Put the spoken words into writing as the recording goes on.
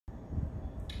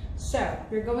So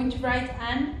you're going to write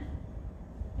an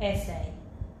essay.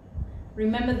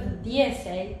 Remember that the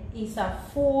essay is a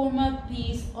formal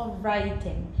piece of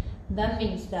writing. That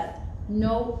means that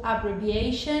no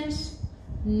abbreviations,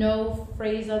 no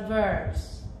phrasal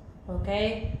verbs,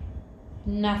 okay?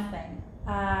 Nothing.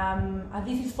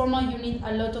 This is formal, you need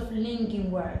a lot of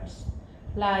linking words,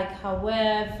 like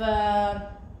however,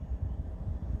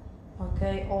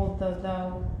 okay,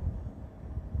 although.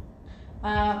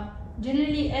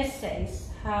 Generally, essays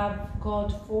have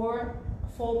got four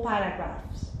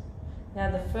paragraphs. Yeah,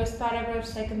 the first paragraph,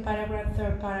 second paragraph,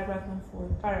 third paragraph, and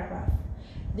fourth paragraph.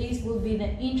 This will be the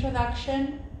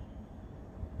introduction.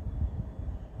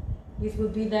 This will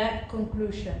be the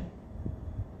conclusion.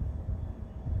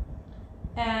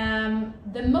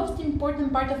 The most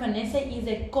important part of an essay is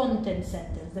the content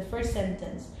sentence, the first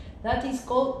sentence. That is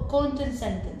called content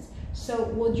sentence. So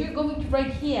what you're going to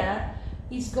write here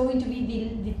is going to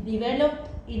be developed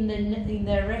in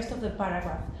the rest of the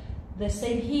paragraph. The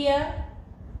same here,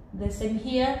 the same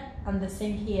here, and the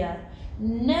same here.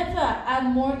 Never add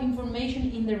more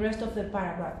information in the rest of the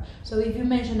paragraph. So if you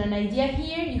mention an idea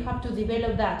here, you have to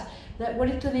develop that. What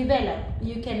is to develop?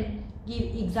 You can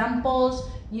give examples,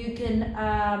 you can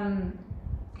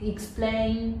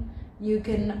explain, you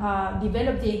can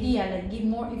develop the idea, like give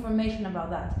more information about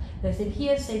that. The same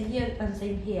here, and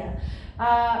same here.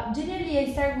 Generally,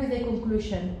 I start with the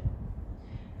conclusion,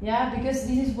 yeah, because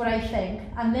this is what I think,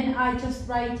 and then I just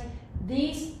write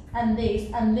this, and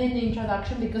then the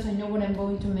introduction, because I know what I'm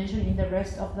going to mention in the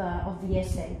rest of the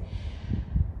essay.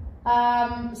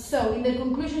 So in the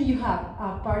conclusion, you have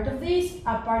a part of this,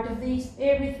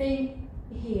 everything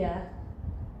here,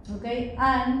 okay,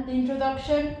 and the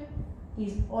introduction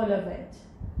is all of it.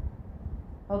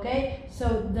 Okay,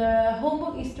 so the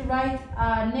homework is to write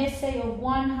an essay of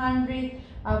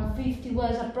 150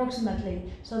 words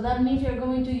approximately. So that means you're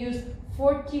going to use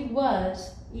 40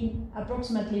 words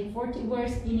approximately 40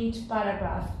 words in each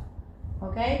paragraph.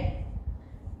 Okay,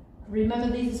 remember,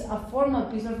 this is a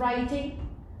formal piece of writing,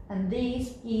 and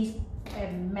this is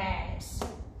a mess.